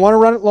 We don't want to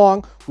run it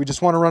long. We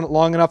just want to run it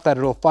long enough that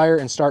it'll fire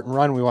and start and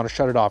run. We want to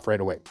shut it off right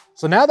away.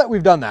 So now that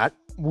we've done that,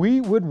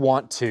 we would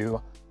want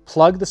to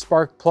plug the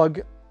spark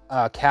plug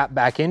cap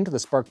back into the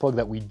spark plug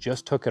that we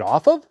just took it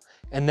off of.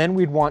 And then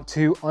we'd want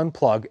to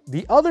unplug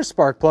the other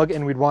spark plug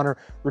and we'd want to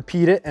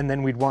repeat it. And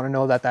then we'd want to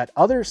know that that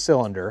other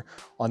cylinder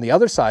on the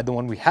other side, the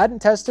one we hadn't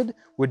tested,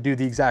 would do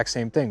the exact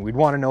same thing. We'd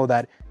want to know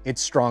that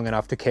it's strong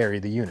enough to carry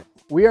the unit.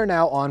 We are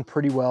now on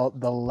pretty well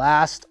the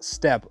last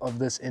step of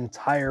this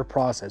entire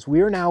process. We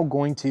are now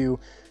going to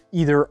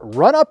either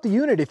run up the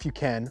unit if you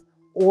can,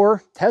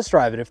 or test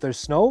drive it. If there's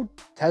snow,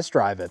 test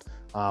drive it.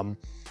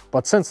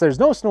 But since there's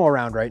no snow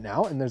around right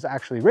now and there's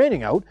actually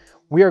raining out,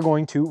 we are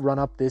going to run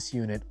up this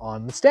unit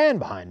on the stand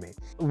behind me.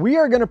 We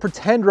are gonna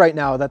pretend right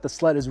now that the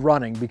sled is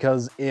running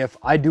because if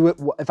I do it,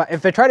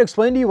 if I try to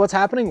explain to you what's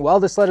happening while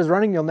the sled is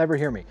running, you'll never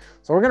hear me.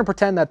 So we're gonna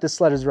pretend that this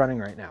sled is running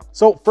right now.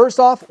 So first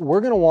off,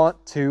 we're gonna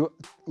want to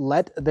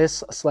let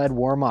this sled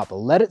warm up.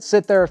 Let it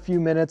sit there a few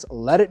minutes,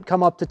 let it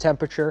come up to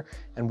temperature.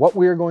 And what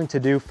we are going to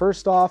do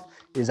first off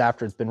is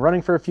after it's been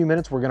running for a few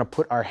minutes, we're gonna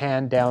put our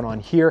hand down on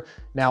here.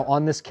 Now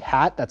on this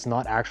cat, that's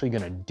not actually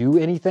gonna do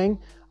anything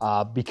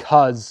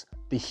because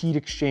the heat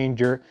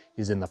exchanger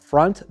is in the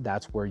front.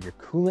 That's where your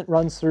coolant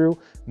runs through.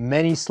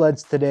 Many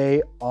sleds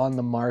today on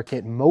the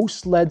market, most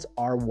sleds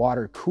are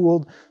water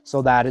cooled.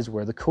 So that is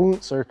where the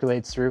coolant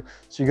circulates through.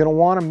 So you're gonna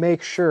wanna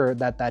make sure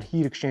that that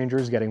heat exchanger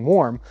is getting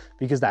warm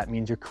because that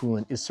means your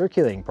coolant is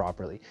circulating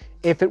properly.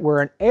 If it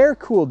were an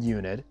air-cooled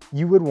unit,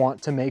 you would want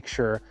to make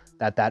sure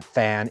that that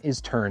fan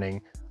is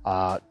turning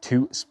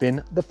to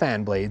spin the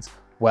fan blades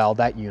while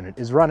that unit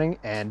is running,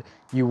 and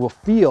you will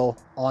feel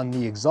on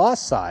the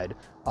exhaust side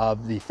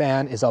of the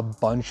fan is a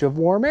bunch of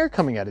warm air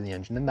coming out of the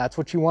engine, and that's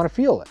what you want to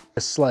feel it.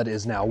 The sled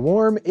is now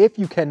warm. If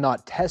you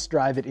cannot test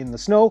drive it in the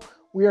snow,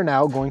 we are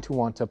now going to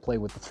want to play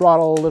with the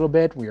throttle a little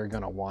bit. We are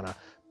going to want to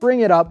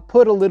bring it up,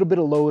 put a little bit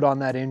of load on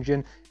that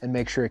engine and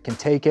make sure it can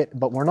take it,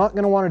 but we're not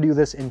going to want to do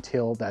this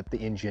until that the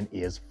engine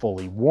is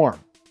fully warm.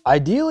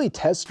 Ideally,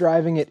 test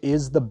driving it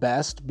is the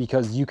best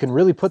because you can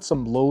really put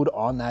some load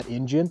on that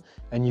engine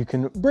and you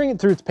can bring it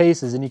through its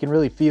paces and you can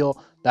really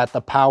feel that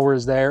the power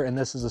is there and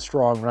this is a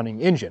strong running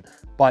engine.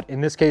 But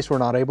in this case, we're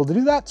not able to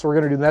do that. So we're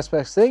gonna do the next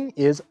best thing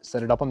is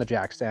set it up on the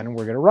jack stand and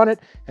we're gonna run it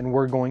and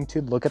we're going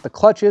to look at the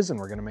clutches and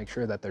we're gonna make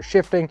sure that they're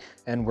shifting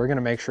and we're gonna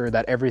make sure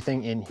that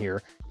everything in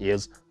here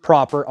is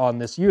proper on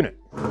this unit.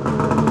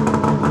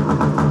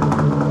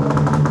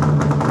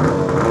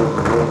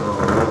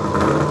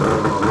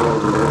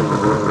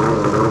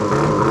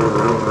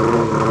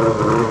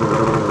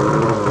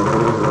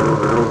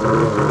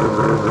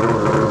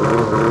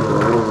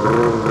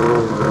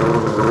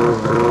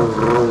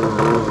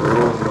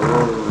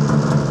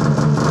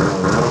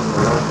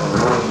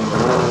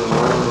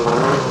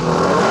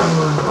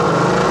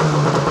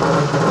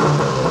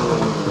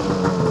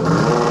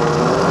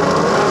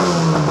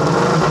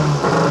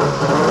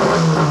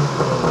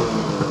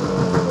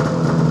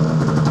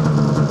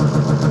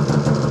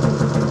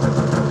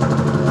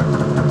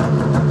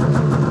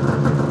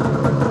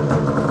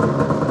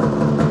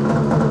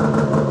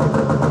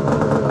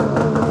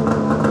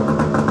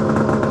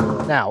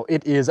 Now,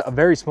 it is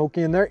very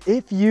smoky in there.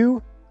 If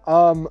you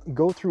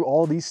go through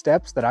all these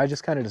steps that I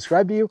just kind of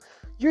described to you,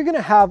 you're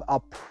gonna have a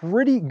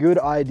pretty good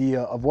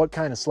idea of what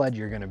kind of sled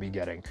you're gonna be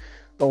getting.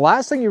 The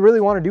last thing you really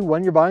wanna do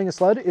when you're buying a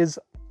sled is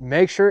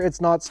make sure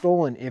it's not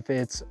stolen. If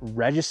it's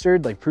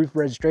registered, like proof of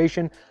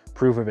registration,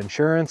 proof of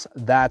insurance,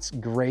 that's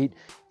great.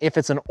 If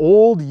it's an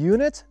old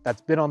unit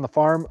that's been on the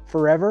farm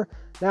forever,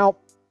 now,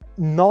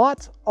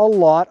 not a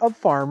lot of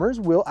farmers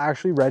will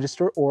actually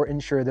register or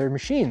insure their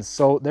machines.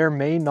 So there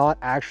may not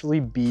actually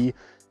be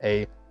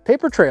a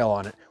paper trail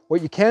on it.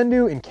 What you can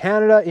do in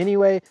Canada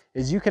anyway,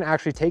 is you can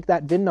actually take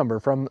that VIN number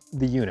from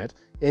the unit,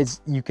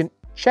 is you can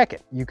check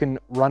it. You can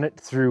run it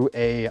through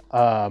a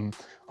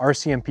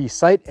RCMP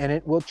site and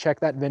it will check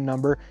that VIN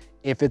number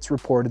if it's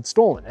reported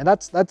stolen. And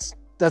that's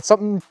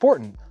something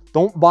important.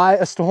 Don't buy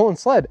a stolen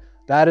sled.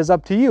 That is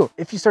up to you.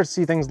 If you start to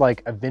see things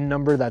like a VIN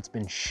number that's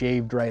been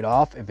shaved right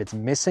off, if it's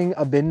missing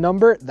a VIN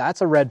number,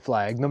 that's a red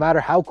flag. No matter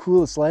how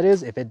cool a sled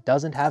is, if it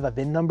doesn't have a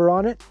VIN number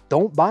on it,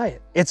 don't buy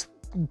it. It's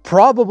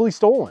probably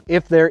stolen.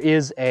 If there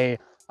is a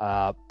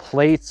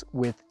plate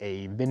with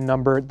a VIN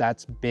number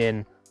that's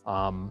been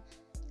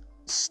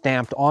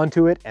stamped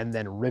onto it and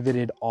then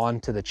riveted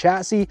onto the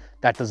chassis,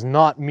 that does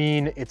not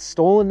mean it's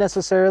stolen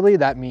necessarily.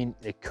 That means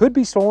it could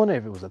be stolen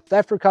if it was a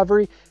theft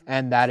recovery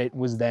and that it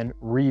was then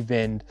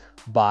revinned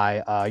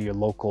by your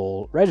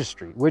local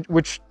registry,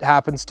 which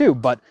happens too.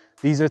 But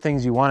these are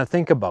things you want to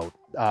think about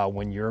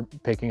when you're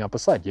picking up a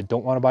sled. You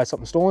don't want to buy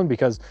something stolen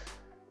because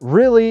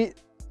really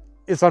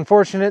it's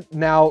unfortunate.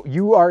 Now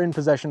you are in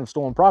possession of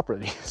stolen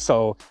property.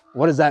 So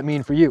what does that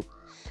mean for you?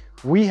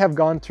 We have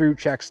gone through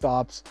check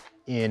stops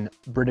in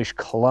British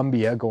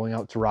Columbia going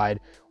out to ride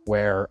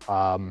where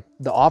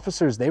the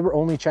officers, they were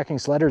only checking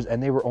sledders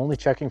and they were only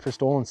checking for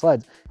stolen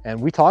sleds.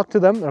 And we talked to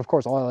them, and of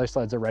course all other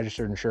sleds are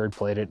registered, insured,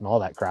 plated, and all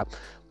that crap.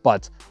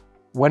 But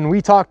when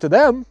we talked to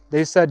them,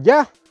 they said,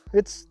 yeah,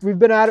 we've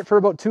been at it for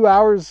about 2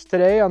 hours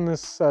today on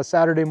this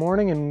Saturday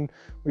morning, and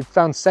we've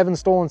found 7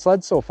 stolen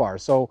sleds so far.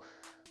 So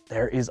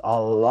there is a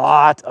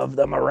lot of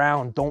them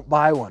around. Don't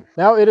buy one.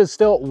 Now it is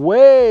still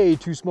way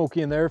too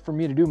smoky in there for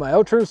me to do my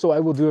outro, so I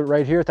will do it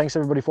right here. Thanks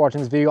everybody for watching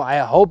this video. I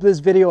hope this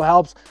video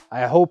helps.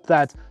 I hope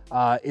that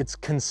it's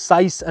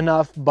concise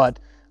enough, but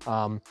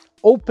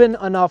open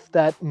enough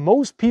that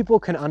most people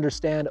can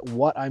understand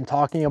what I'm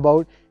talking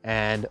about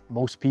and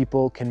most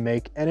people can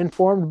make an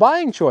informed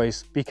buying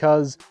choice,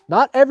 because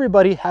not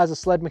everybody has a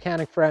sled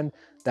mechanic friend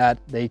that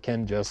they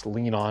can just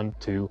lean on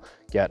to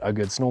get a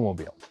good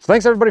snowmobile. So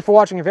thanks everybody for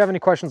watching. If you have any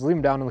questions, leave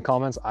them down in the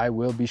comments. I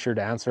will be sure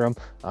to answer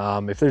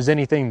them. If there's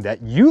anything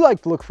that you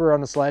like to look for on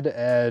the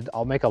sled,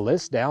 I'll make a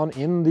list down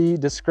in the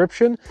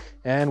description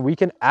and we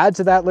can add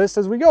to that list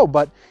as we go.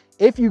 But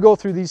if you go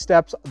through these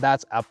steps,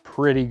 that's a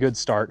pretty good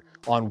start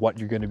on what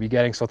you're going to be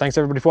getting. So thanks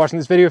everybody for watching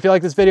this video. If you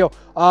like this video,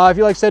 if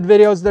you like said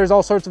videos, there's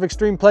all sorts of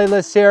extreme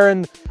playlists here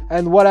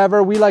and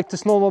whatever. We like to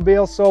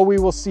snowmobile, so we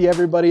will see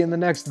everybody in the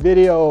next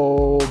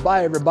video.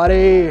 Bye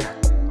everybody.